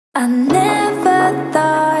I never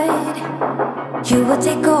thought you would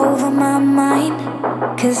take over my mind,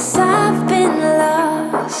 'cause I've been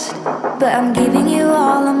lost, but I'm giving you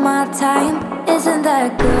all of my time. Isn't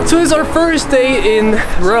that good? So it's our first day in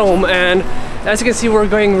Rome, and as you can see, we're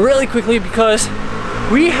going really quickly because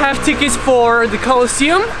we have tickets for the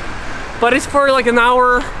Colosseum, but it's for like an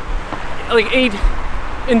hour, like 8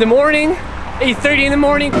 in the morning, 8:30 in the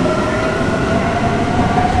morning.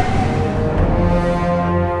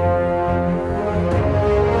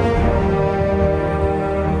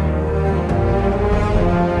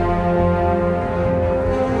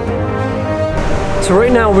 So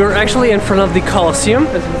right now we're actually in front of the Colosseum.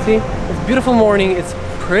 As you can see, it's a beautiful morning. It's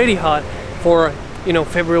pretty hot for, you know,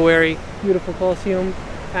 February. Beautiful Colosseum,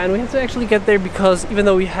 and we have to actually get there because even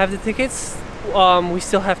though we have the tickets, we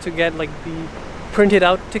still have to get like the printed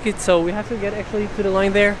out tickets. So we have to get actually to the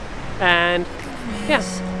line there, and yeah,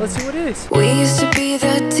 let's see what it is. We used to be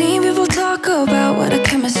the team people talk about, what a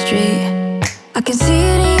chemistry. I can see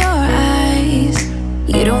it in your eyes.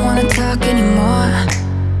 You don't want to talk anymore.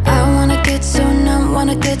 I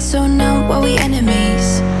wanna get so numb while we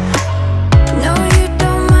enemies. No, you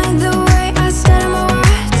don't mind the way I stutter my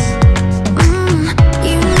words.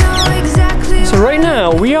 You know exactly. So right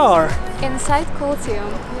now we are inside Colosseum,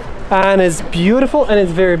 and it's beautiful and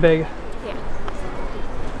it's very big. yeah.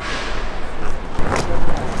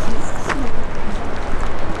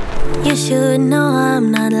 You should know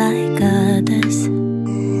I'm not like others.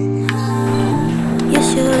 You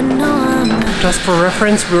should know I'm not. Just for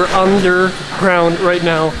reference, we're underground right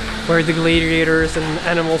now, where the gladiators and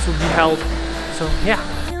animals will be held. So yeah.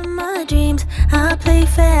 In my dreams, I play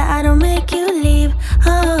fair, I don't make you leave.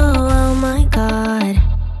 Oh my God,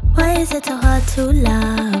 why is it so hard to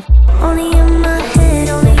love? Only in my head,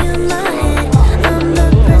 only in my head. I'm the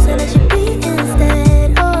person that should be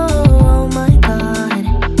instead. Oh my God,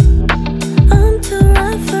 I'm too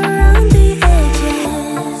rough around the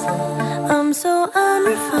edges. I'm so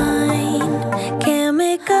unrefined, can't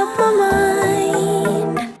make up my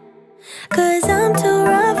mind, 'cause I'm too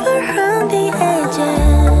rough around the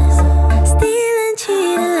edges. Steal and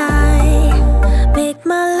cheat and lie, make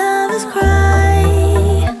my lovers cry,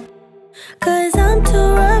 'cause I'm too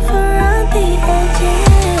rough around the edges.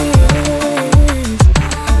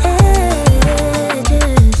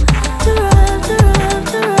 Edges, too rough, too rough,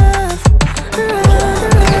 too rough, too rough,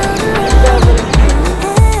 too rough, too rough.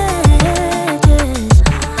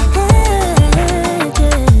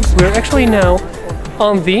 Edges. We're actually now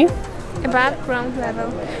on the, About ground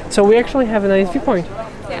level. so we actually have a nice viewpoint.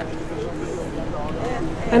 Yeah.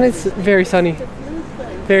 And it's very sunny.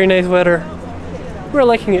 Very nice weather. We're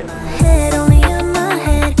liking it. Head only in my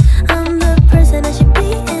head. I'm the person I should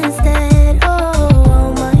be instead.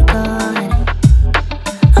 Oh my God,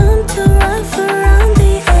 I'm too rough around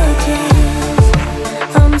the edges.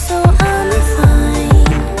 I'm so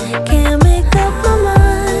unrefined, can't make up my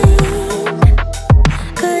mind,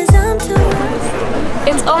 'cause I'm too.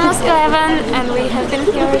 It's almost 11 and we have been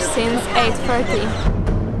here since 8:30.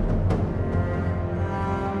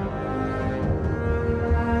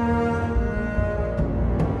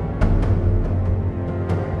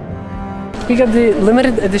 We got the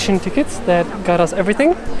limited edition tickets that got us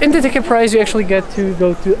everything. In the ticket price, you actually get to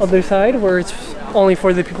go to the other side where it's only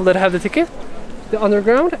for the people that have the ticket, the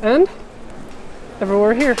underground, and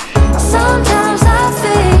everywhere here. Sometimes I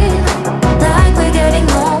feel like we're getting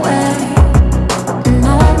nowhere,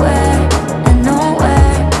 nowhere, and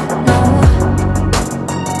nowhere, no.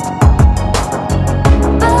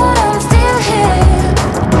 But I'm still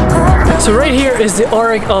here. So right here is the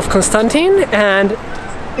Org of Constantine, and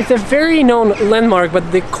it's a very known landmark,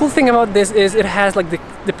 but the cool thing about this is it has like the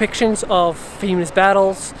depictions of famous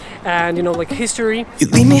battles and, you know, like history. You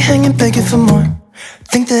leave me hanging, begging for more.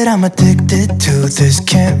 Think that I'm addicted to this,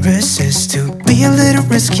 can't resist to be a little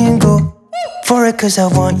risky and go for it, 'cause I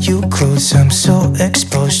want you close. I'm so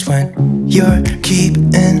exposed when you're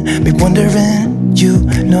keeping me wondering. You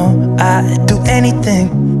know I'd do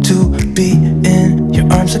anything to be in your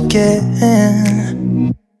arms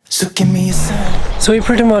again. So give me a sign. So we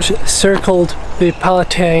pretty much circled the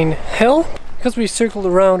Palatine Hill. Because we circled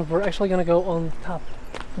around, we're actually gonna go on top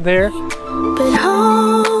there. But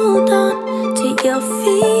hold on to your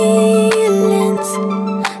feelings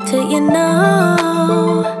till you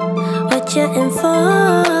know what you're in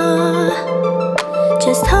for.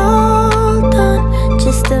 Just hold on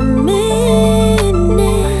just a minute.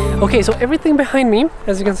 Okay, so everything behind me,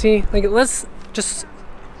 as you can see, like, let's just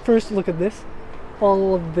first look at this.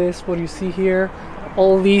 All of this, what you see here,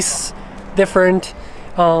 all these different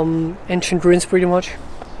ancient ruins pretty much.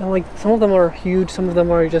 And like some of them are huge, some of them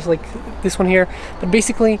are just like this one here. But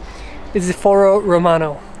basically, it's the Foro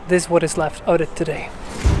Romano. This is what is left out of today.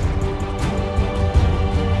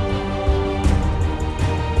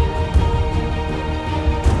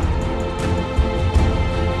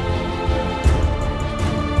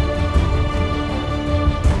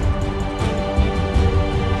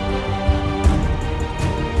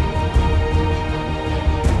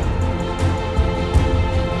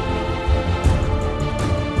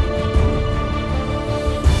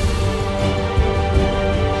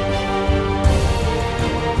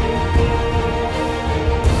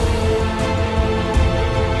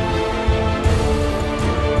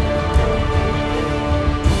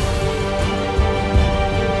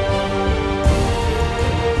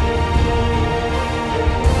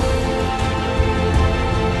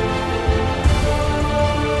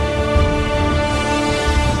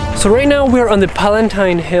 So right now we're on the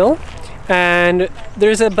Palatine Hill, and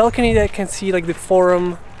there's a balcony that can see like the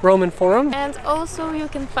Forum, Roman Forum. And also you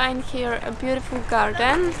can find here a beautiful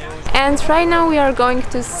garden. And right now we are going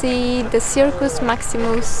to see the Circus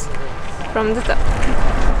Maximus from the top.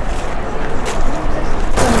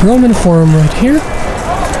 Roman Forum right here.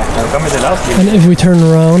 And if we turn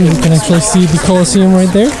around, you can actually see the Colosseum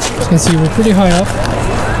right there. As you can see, we're pretty high up.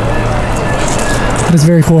 But it's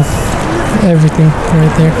very cool. Everything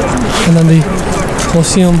right there. And then the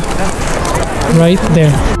Colosseum right there.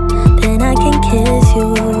 Then I can kiss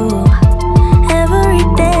you every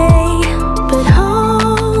day. But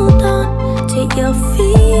hold on to your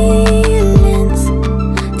feelings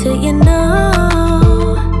till you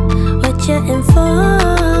know what you're in for.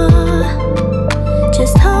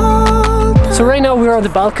 Just hold on. So right now we're on the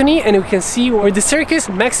balcony and we can see where the Circus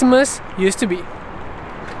Maximus used to be.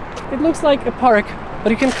 It looks like a park, but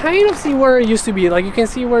you can kind of see where it used to be. Like you can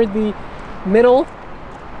see where the middle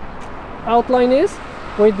outline is,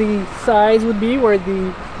 where the sides would be, where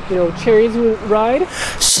the chariots would ride.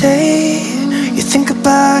 Say you think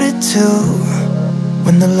about it too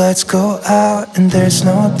when the lights go out and there's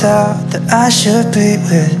no doubt that I should be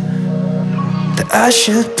with, that I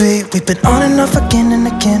should be. We've been on and off again and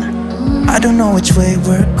again. I don't know which way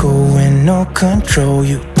we're going, no control.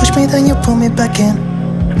 You push me, then you pull me back in.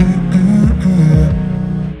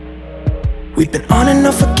 We've been on and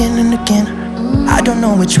off again and again. I don't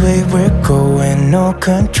know which way we're going, no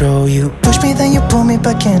control. You push me, then you pull me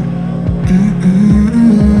back in.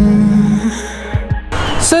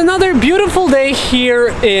 So another beautiful day here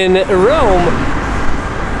in Rome.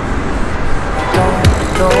 Don't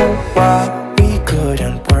know why we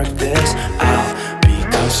couldn't work this out,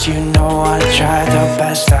 because you know I tried the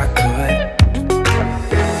best I could.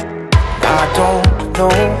 I don't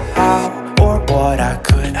know how or what I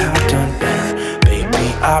could have done better. Baby,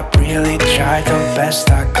 I really tried the best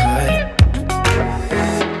I could.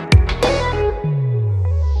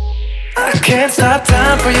 I can't stop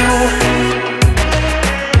time for you.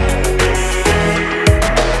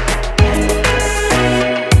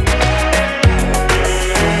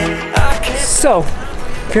 So,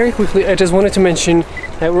 very quickly, I just wanted to mention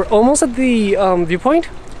that we're almost at the viewpoint,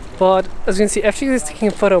 but as you can see, FG is taking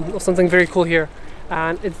a photo of something very cool here,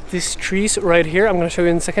 and it's these trees right here. I'm going to show you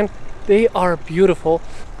in a second. They are beautiful.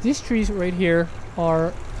 These trees right here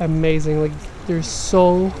are amazing. Like, they're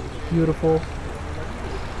so beautiful.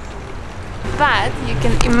 But you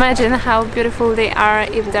can imagine how beautiful they are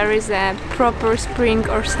if there is a proper spring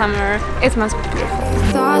or summer. It must be beautiful.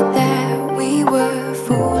 Thought that we were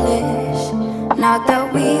foolish, not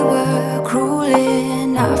that we were cruel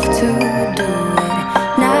enough to do it.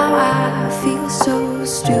 Now I feel so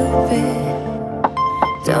stupid.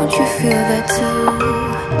 Don't you feel that too?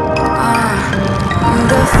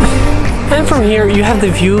 And from here you have the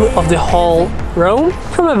view of the whole Rome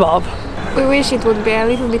from above. We wish it would be a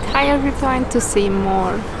little bit higher viewpoint to see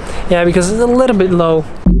more. Yeah, because it's a little bit low.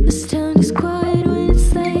 This town is quiet when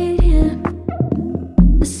it's late here.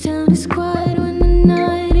 This town is quiet when the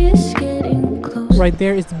night is getting close. Right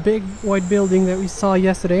there is the big white building that we saw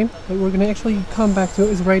yesterday, but we're gonna actually come back to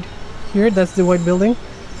it. It's right here. That's the white building.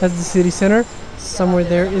 That's the city center. Somewhere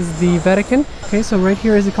there is the Vatican. Okay, so right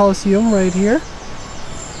here is the Colosseum right here,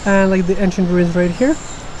 and like the ancient ruins right here.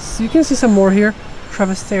 So you can see some more here.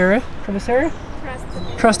 Trastevere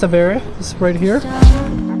is right here.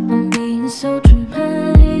 I'm being so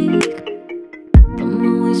dramatic.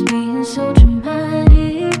 I'm always being so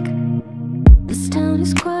dramatic. This town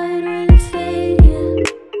is quiet when it's late, yeah.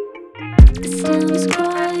 This town is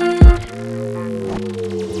quiet.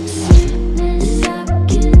 Sickness, I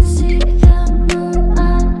can see the moon. I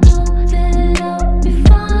know that I'll be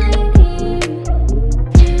fine here.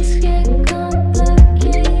 Things get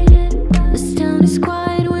complicated. This town is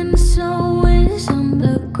quiet when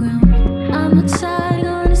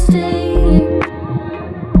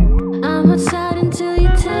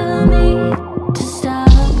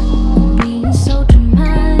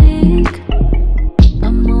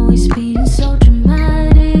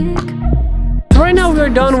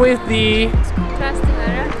the Interesting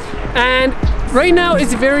area. and right now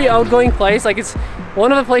it's a very outgoing place. Like it's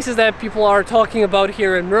one of the places that people are talking about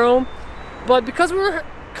here in Rome. But because we're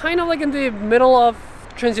kind of like in the middle of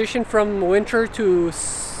transition from winter to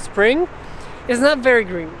spring, it's not very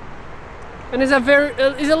green. And it's a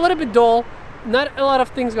little bit dull. Not a lot of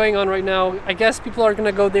things going on right now. I guess people are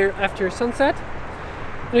gonna go there after sunset.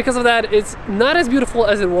 And because of that, it's not as beautiful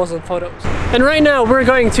as it was on photos. And right now we're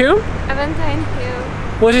going to Aventine Hill,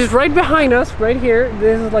 which is right behind us, right here.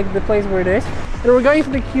 This is like the place where it is. And we're going to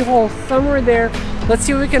the keyhole somewhere there. Let's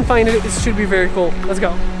see if we can find it. It should be very cool. Let's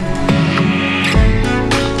go.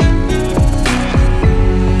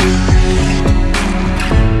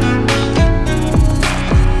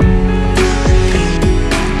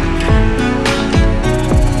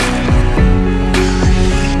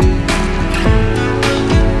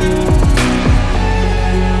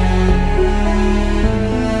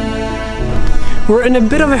 We're in a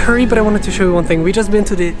bit of a hurry, but I wanted to show you one thing. We just been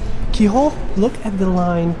to the keyhole. Look at the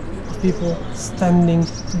line of people standing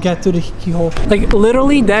to get to the keyhole. Like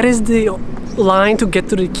literally, that is the line to get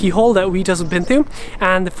to the keyhole that we just been to.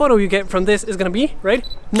 And the photo you get from this is gonna be right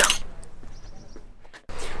now.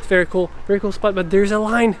 It's very cool spot, but there's a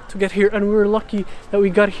line to get here, and we were lucky that we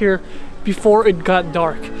got here before it got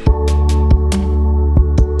dark.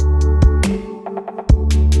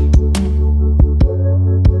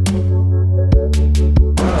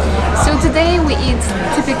 today we eat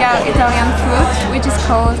typical Italian food, which is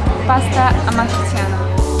called pasta amatriciana.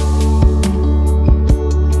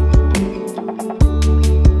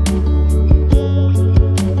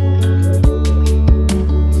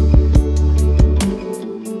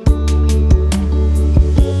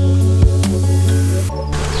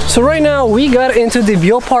 So right now we got into the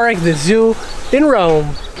Biopark, the zoo in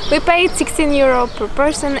Rome. We paid €16 per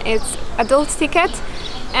person, it's adult ticket,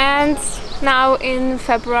 and now in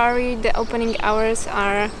February the opening hours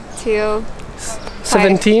are till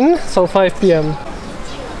 17, so 5 p.m.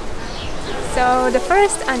 So the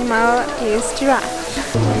first animal is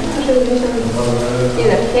giraffe. In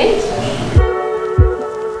a cage.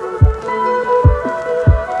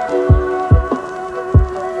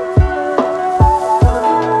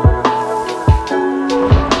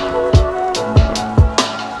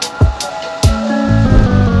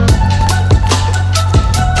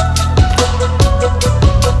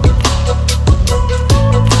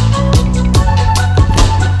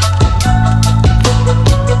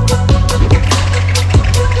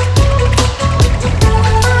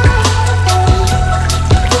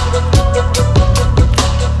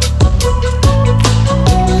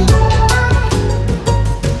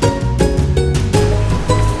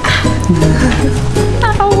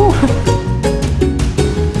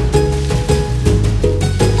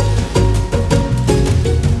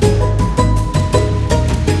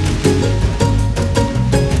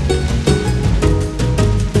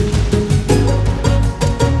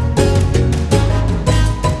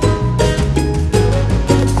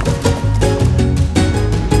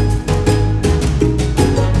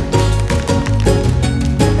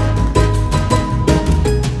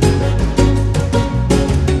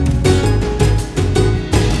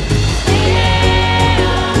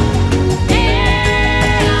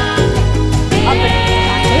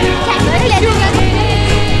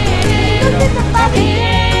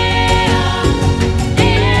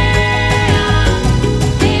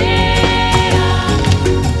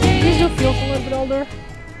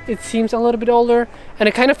 It seems a little bit older, and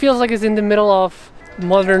it kind of feels like it's in the middle of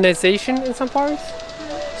modernization in some parts.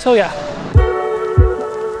 So yeah.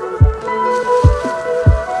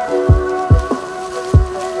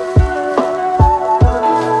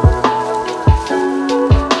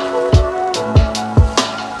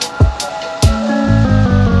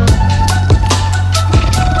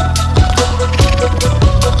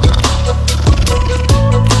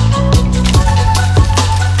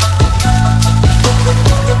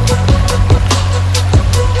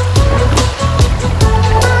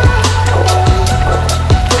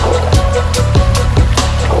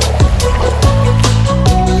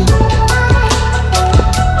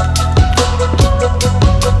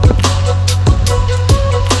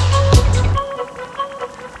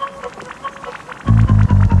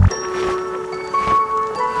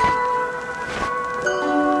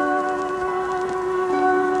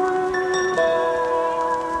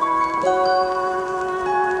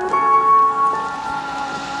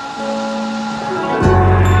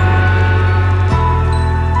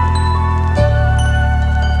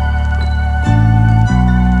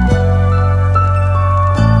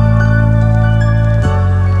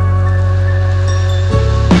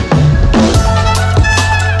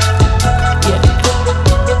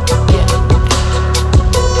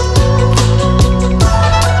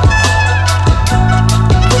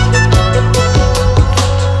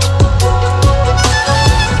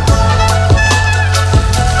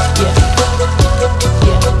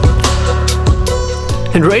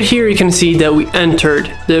 And right here you can see that we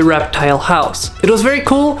entered the reptile house. It was very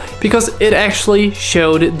cool because it actually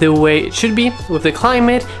showed the way it should be with the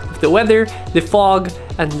climate, with the weather, the fog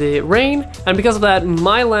and the rain. And because of that,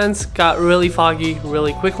 my lens got really foggy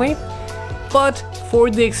really quickly. But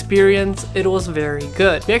for the experience, it was very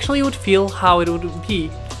good. You actually would feel how it would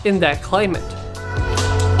be in that climate.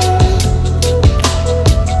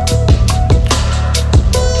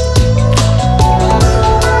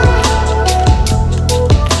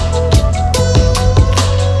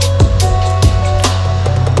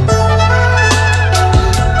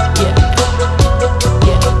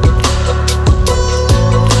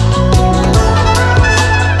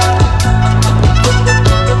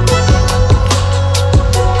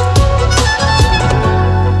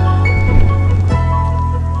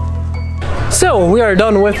 So we are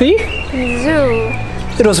done with the Zoo.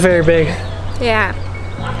 It was very big. Yeah,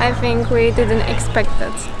 I think we didn't expect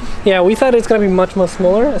that. Yeah, we thought it's gonna be much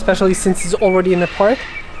smaller, especially since it's already in the park,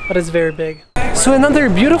 but it's very big. So another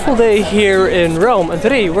beautiful day here in Rome, and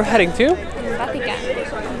today we're heading to Vatican.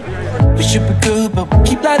 We should be good, but we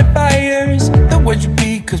keep lighting fires. The words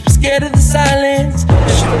repeat, cause we're scared of the silence.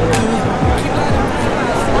 We should be good,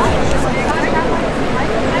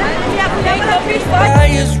 but we keep lighting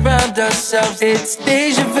fires around ourselves. It's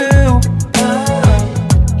deja vu.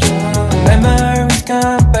 Memories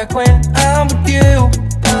come back when I'm with you.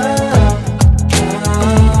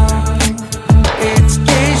 It's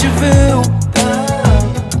deja vu.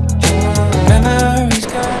 Memories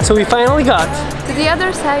come. So we finally got To the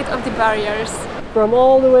other side of the barriers. from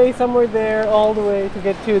all the way somewhere there, all the way to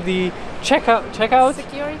get to the checkout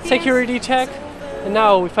security check, and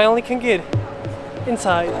now we finally can get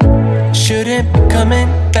inside. Shouldn't be coming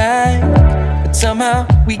back, but somehow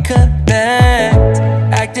we connect.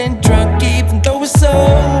 Acting drunk even though we're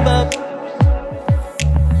sober.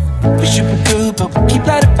 We should be good, but we keep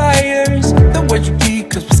lighting fires. The words repeat,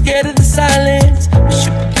 cause we're scared of the silence. We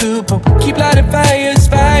should be good, but we keep lighting fires.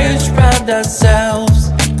 Fires around ourselves.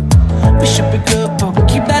 We should be good, but we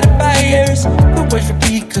keep lighting fires. The words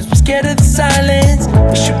repeat, cause we're scared of the silence.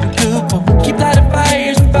 We should be good, but we keep lighting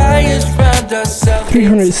fires. Fires around ourselves.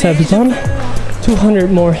 300 steps done,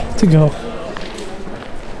 200 more to go.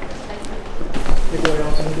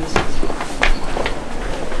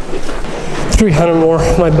 $300 more,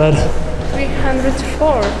 my bad.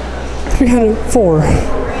 304. 304,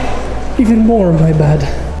 even more, my bad.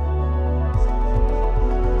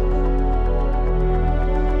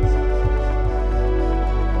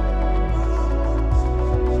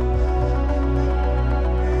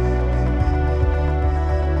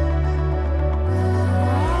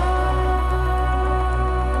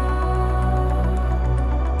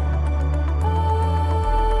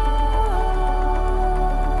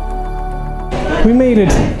 We made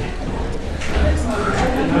it.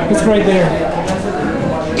 It's right there.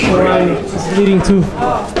 Where it's leading to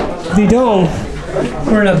the dome.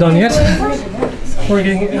 We're not done yet. We're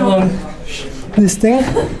getting along this thing.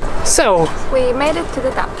 So, We made it to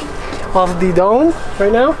the top. of the dome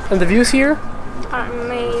right now, and the views here, Are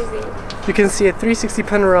amazing. you can see a 360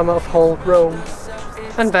 panorama of whole Rome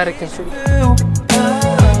and Vatican City.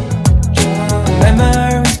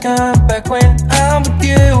 Memories come back when I'm with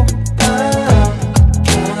you.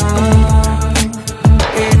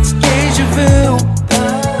 It's deja vu.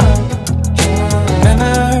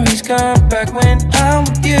 Memories come back when I'm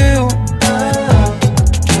with you.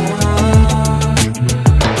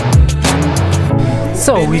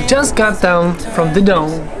 So we just got down from the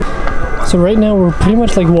dome. So right now we're pretty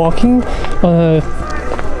much like walking on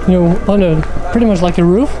a pretty much like a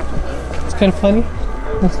roof. It's kind of funny.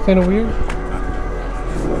 It's kind of weird.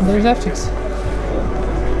 And there's F6.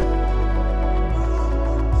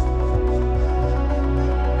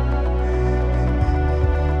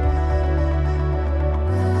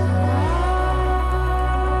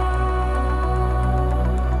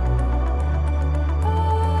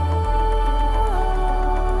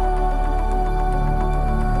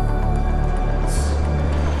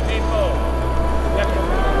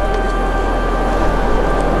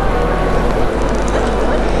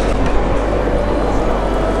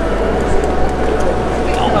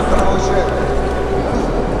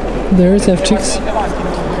 There's F6,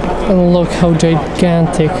 and look how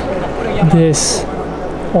gigantic this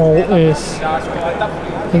all is.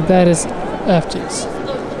 Like that is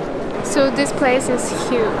F6. So this place is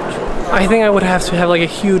huge. I think I would have to have like a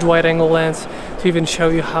huge wide angle lens to even show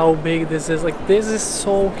you how big this is. Like this is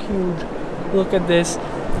so huge. Look at this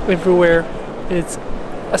everywhere. It's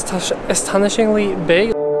astonishingly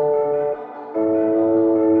big.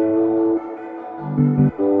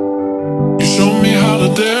 You showed me how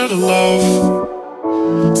to dare to love.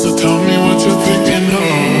 So tell me what you're thinking of.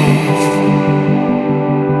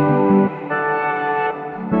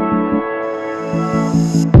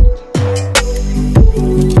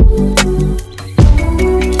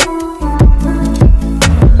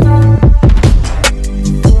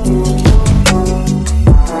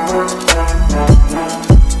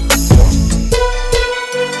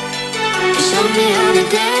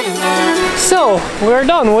 So, we're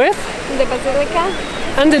done with The basilica.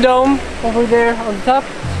 and the dome over there on the top.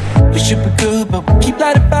 We should be good, but we keep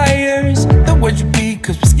lighting fires. The words repeat,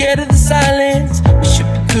 cause we're scared of the silence. We should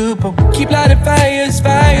be good, but we keep lighting fires,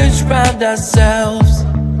 fires around ourselves.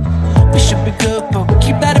 We should be good, but we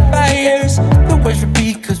keep lighting fires. The words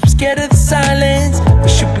repeat, cause we're scared of the silence. We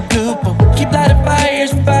should be good, but we keep lighting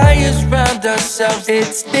fires, fires around ourselves.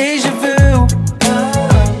 It's deja vu.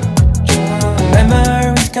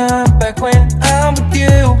 Memories come back when I'm with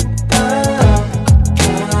you.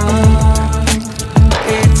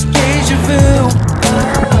 It's deja vu.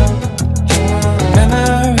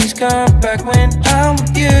 Memories come back when I'm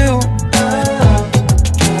with you.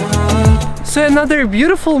 So another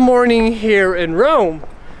beautiful morning here in Rome.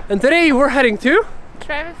 And today we're heading to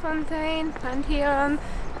Trevi Fountain, Pantheon,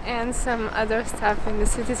 and some other stuff in the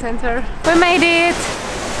city center. We made it!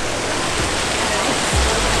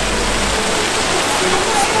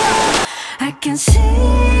 I can see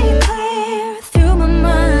clear through my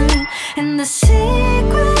mind, and the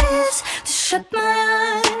secret is to shut my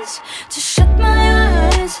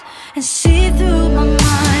eyes, and see through my mind.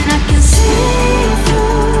 I can see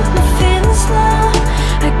through my feelings now.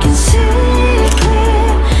 I can see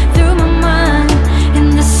clear through my mind, and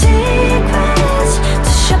the secret is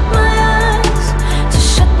to shut my eyes,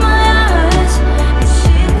 and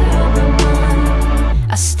see through my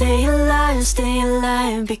mind. I stay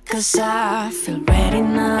alive because I feel ready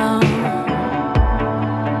now.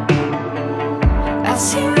 I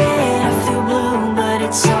see red, I feel blue, but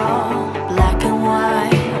it's all black and white.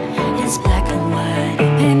 It's black and white.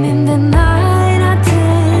 And in the night I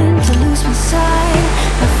tend to lose my sight.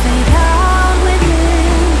 I fade out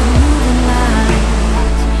within the moving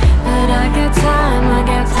lights. But I got time,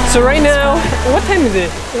 So right now, what time is it?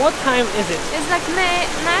 It's like 9?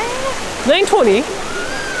 9:20.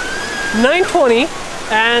 9:20,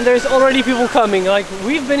 and there's already people coming. Like,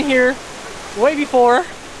 we've been here way before,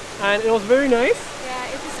 and it was very nice. Yeah,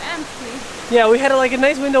 it is empty. Yeah, we had like a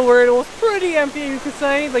nice window where it was pretty empty, you could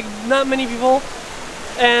say, like not many people.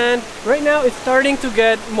 And right now it's starting to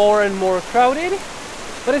get more and more crowded,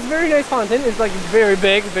 but it's very nice fountain. It's like very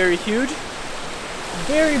big, very huge,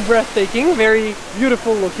 very breathtaking, very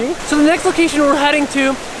beautiful looking. So the next location we're heading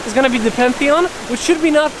to is gonna be the Pantheon, which should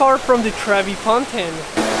be not far from the Trevi Fountain.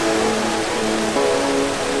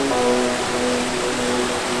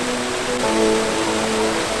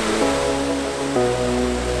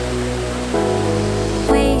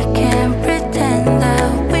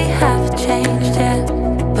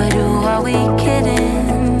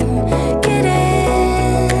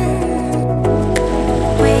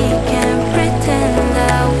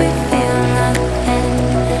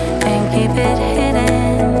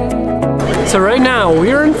 So right now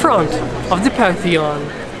we are in front of the Pantheon.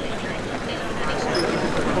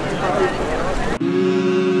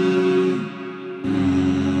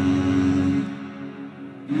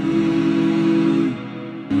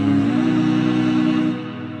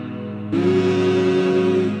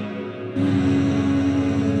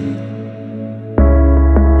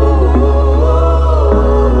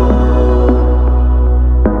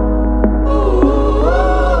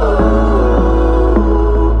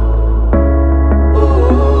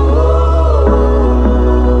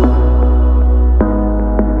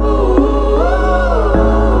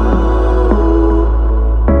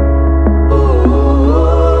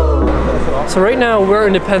 So right now we're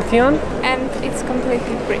in the Pantheon. And it's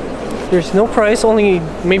completely free. There's no price, only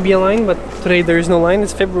maybe a line, but today there is no line,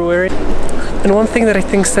 it's February. And one thing that I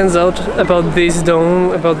think stands out about this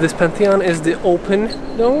dome, about this Pantheon, is the open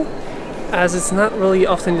dome. As it's not really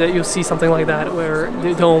often that you see something like that, where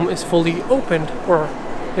the dome is fully opened, or,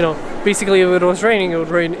 you know, basically if it was raining, it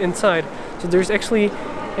would rain inside. So there's actually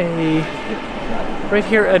right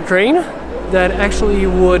here a drain that actually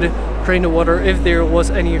would drain the water if there was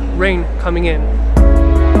any rain coming in.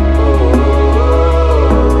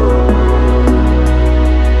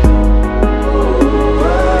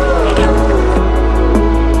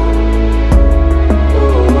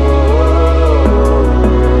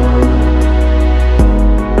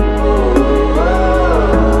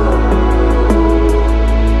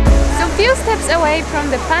 Away from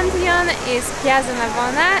the Pantheon is Piazza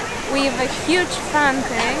Navona with a huge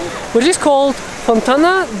fountain, which is called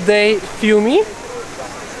Fontana dei Fiumi,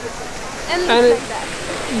 And And looks it- like that.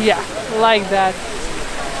 Yeah, like that.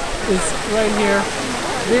 It's right here.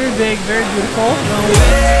 Very big, very beautiful.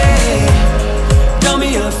 Don't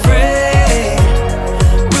be afraid,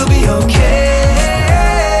 we'll be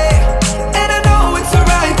okay. And I know it's the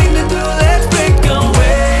right thing to do, let's break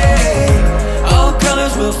away. All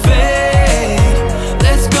colors will fade,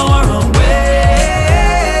 let's go our own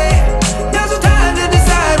way. Now's the time to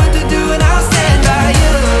decide what to do and I'll stand by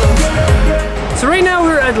you. So right now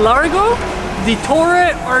we're at Largo di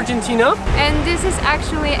Torre, Argentina. And this is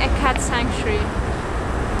actually a cat sanctuary.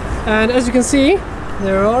 And as you can see,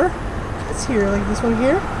 there are cats here, like this one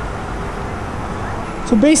here.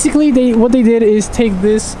 So basically what they did is take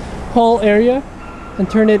this whole area and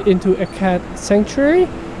turn it into a cat sanctuary,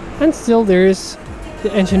 and still there's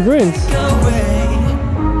the ancient ruins.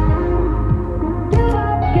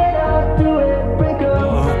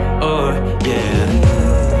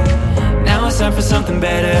 Now it's time for something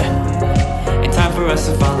better, and time for us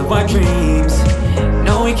to follow our dreams.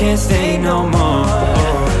 No, we can't stay no more.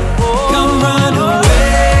 Come run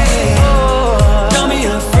away, don't be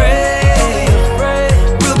afraid,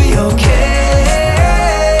 we'll be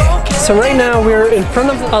okay. So right now we're in front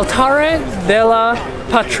of Altare della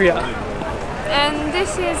Patria. And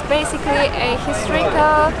this is basically a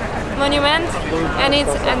historical monument, and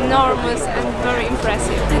it's enormous and very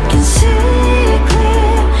impressive. I can see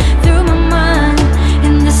clear through my mind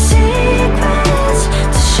in the secrets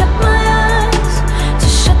to shut my eyes, to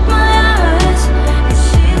shut my eyes and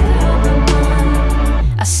see through my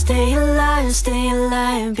mind. I stay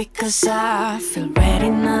alive because I feel ready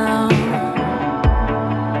now.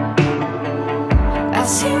 I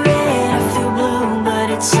see red, I feel blue, but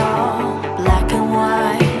it's all black and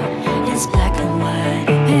white. It's black and white,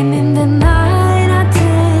 and in the night I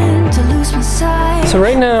tend to lose my sight. So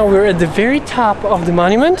right now we're at the very top of the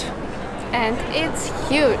monument. And it's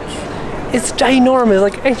huge. It's ginormous,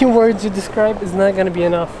 like any words you describe is not gonna be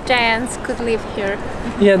enough. Giants could live here.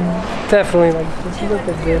 Yeah, definitely, like just look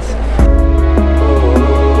at this.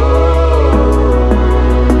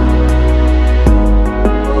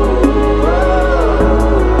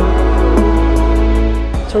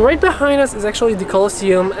 So right behind us is actually the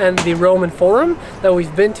Colosseum and the Roman Forum that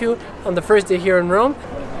we've been to on the first day here in Rome.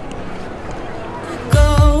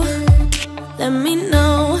 Go, let me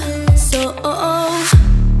know. So,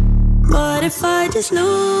 what if I just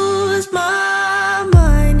lose my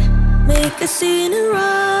mind? Make a scene and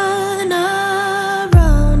run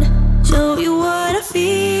around. Show you what I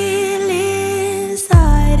feel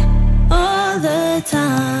inside all the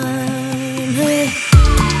time. Hey.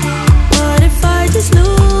 What if I just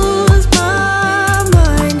lose my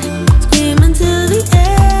mind? Scream until the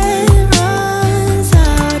air runs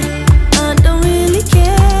out. I don't really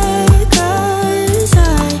care, 'cause I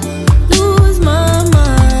lose my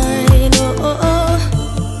mind.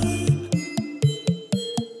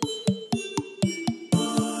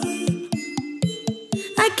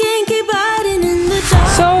 I can't keep hiding in the dark.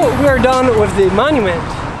 So we are done with the monument.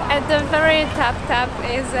 At the very top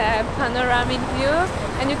is a panoramic view,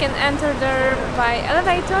 and you can enter there by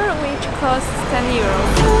elevator, which costs 10 euros.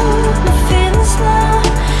 I'm feeling slow.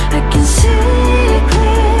 I can see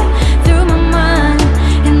clear through my mind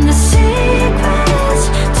in the secrets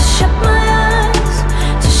to shut my eyes,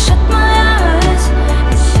 to shut my eyes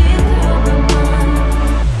and see through my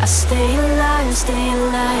mind. I stay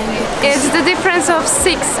alive. It's the difference of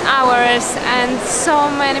 6 hours, and so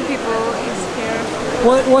many people is here.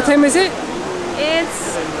 What time is it?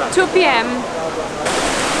 It's 2 p.m.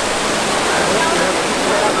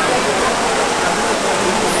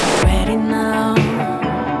 Ready now.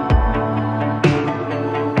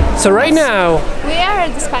 So right now, We are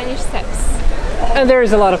at the Spanish Steps. and there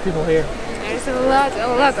is a lot of people here. There's a lot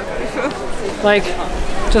of people. Like,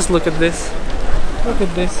 just look at this. Look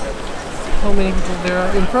at this. How many people there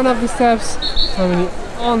are in front of the steps, how many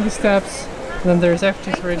on the steps, and then there's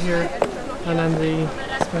actors right here, and then the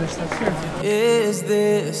Spanish steps here. Is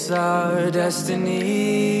this our destiny?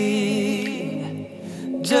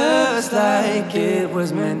 Just like it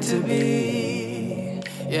was meant to be.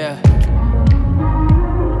 Yeah.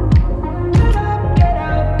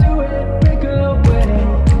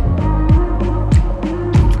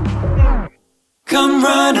 Come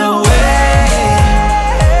run away,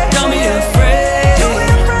 don't be afraid,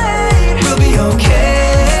 we'll be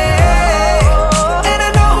okay. And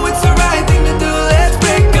I know it's the right thing to do, let's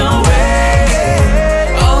break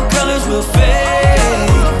away. All colors will fade,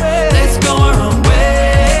 let's go our own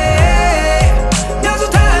way. Now's the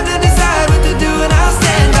time to decide what to do and I'll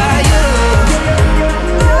stand by you.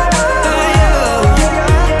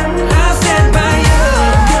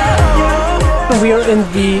 in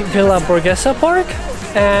the Villa Borghese Park,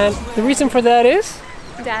 and the reason for that is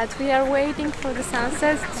that we are waiting for the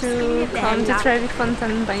sunset to come to Trevi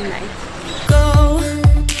Fountain by night. Go,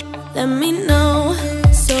 let me know.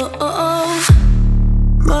 So,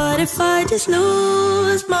 what if I just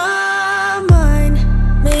lose my mind?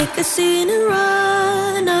 Make a scene and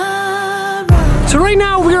run around. So right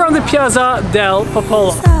now we are on the Piazza del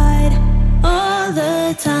Popolo. All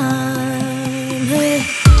the time. Hey.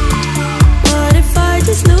 What if I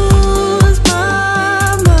just lose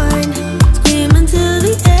my mind? Scream until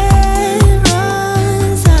the air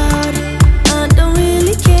runs out. I don't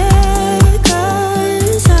really care,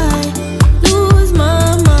 'cause I lose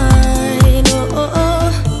my mind.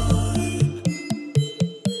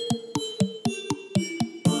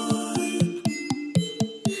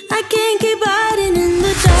 I can't keep hiding in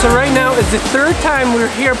the dark. So right now it's the third time we're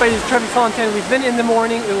here by the Trevi Fountain. We've been in the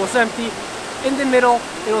morning, it was empty. In the middle,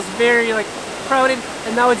 it was very crowded,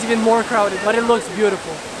 and now it's even more crowded, but it looks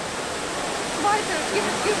beautiful.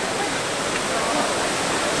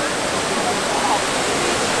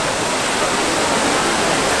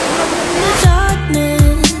 The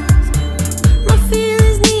darkness, my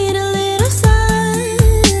feelings need a little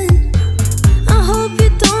sun. I hope you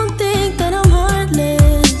don't think that I'm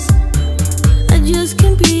heartless. I just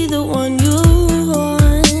can't be the one you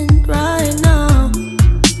want right now.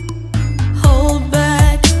 Hold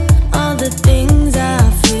back all the things I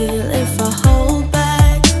feel. If I hold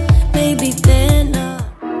back, maybe then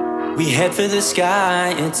We head for the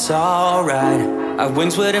sky, it's alright. Our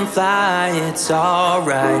wings wouldn't fly, it's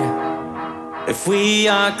alright. If we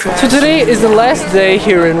are So today is the last day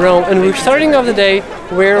here in Rome, and we're starting off the day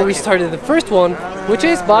where we started the first one, which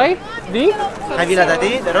is by the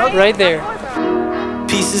right there.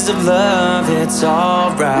 pieces of love, it's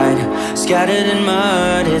alright. Scattered in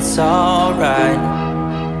mud, it's alright.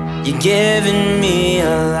 You're giving me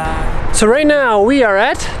a life. So right now we are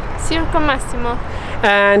at Circo Massimo.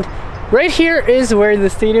 And right here is where the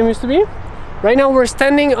stadium used to be. Right now we're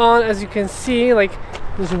standing on, as you can see, like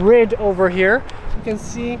this ridge over here. You can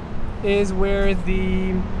see is where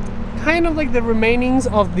the kind of like the remainings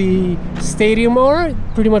of the stadium are,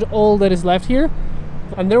 pretty much all that is left here.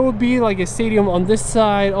 And there will be like a stadium on this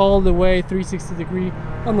side all the way 360 degree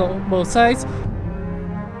on both sides.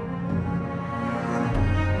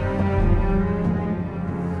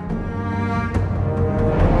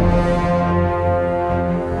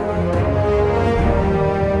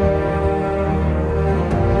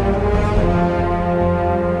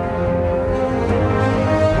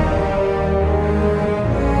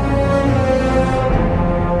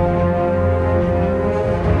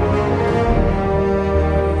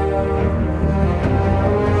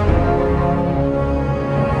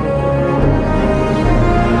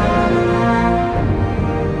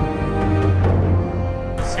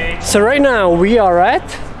 So right now we are at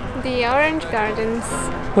The Orange Gardens.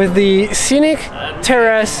 with the scenic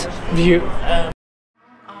terrace view.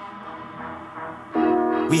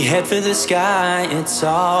 We head for the sky, it's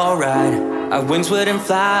alright. Our wings wouldn't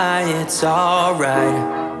fly, it's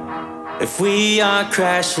alright. If we are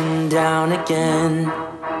crashing down again.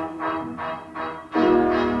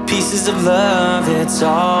 Pieces of love, it's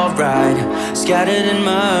alright. Scattered in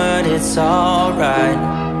mud, it's alright.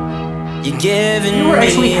 You're giving We're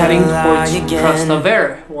actually me heading a lie towards again.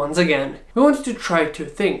 Trastevere once again. We wanted to try two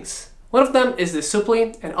things. One of them is the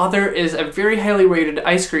supli, and other is a very highly rated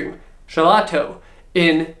ice cream, gelato,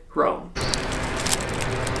 in Rome.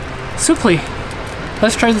 Supli.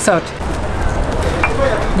 Let's try this out.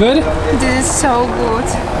 Good? This is so good.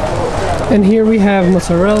 And here we have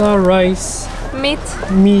mozzarella, rice, Meat,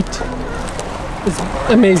 meat. It's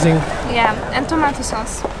amazing. yeah, and tomato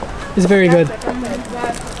sauce It's very good.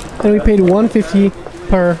 And we paid $1.50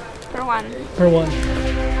 per one. one.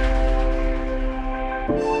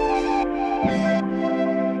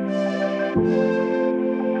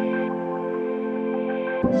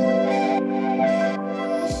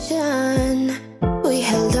 We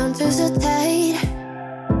held on to so tight.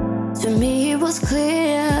 To me it was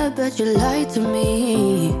clear, but you lied to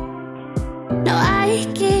me. Now I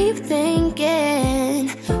keep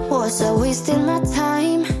thinking, was I wasting my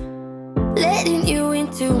time letting you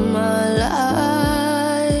into my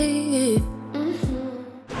life?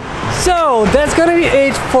 So that's gonna be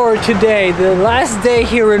it for today, the last day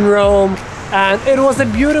here in Rome, and it was a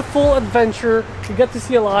beautiful adventure. We got to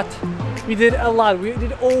see a lot. We did a lot. We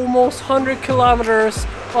did almost 100 kilometers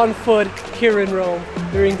on foot here in Rome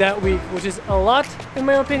during that week, which is a lot in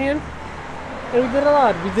my opinion. And we did a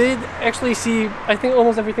lot. We did actually see, I think,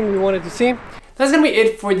 almost everything we wanted to see. That's gonna be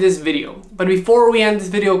it for this video. But before we end this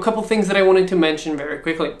video, a couple things that I wanted to mention very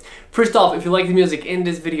quickly. First off, if you like the music in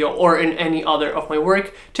this video or in any other of my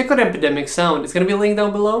work, check out Epidemic Sound. It's gonna be linked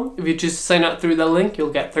down below. If you just sign up through that link, you'll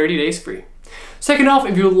get 30 days free. Second off,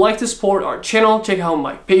 if you would like to support our channel, check out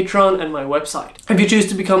my Patreon and my website. If you choose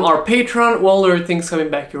to become our patron, well, there are things coming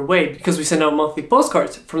back your way because we send out monthly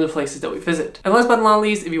postcards from the places that we visit. And last but not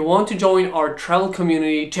least, if you want to join our travel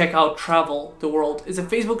community, check out Travel the World. It's a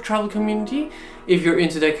Facebook travel community. If you're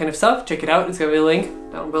into that kind of stuff, check it out. It's gonna be a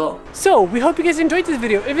link down below. So, we hope you guys enjoyed this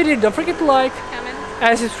video. If you did, don't forget to like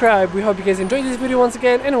and subscribe. We hope you guys enjoyed this video once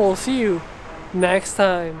again, and we'll see you next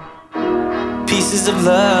time. Pieces of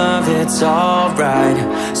love, it's alright.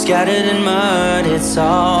 Scattered in mud, it's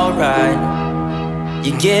alright.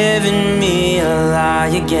 You're giving me a lie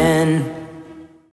again.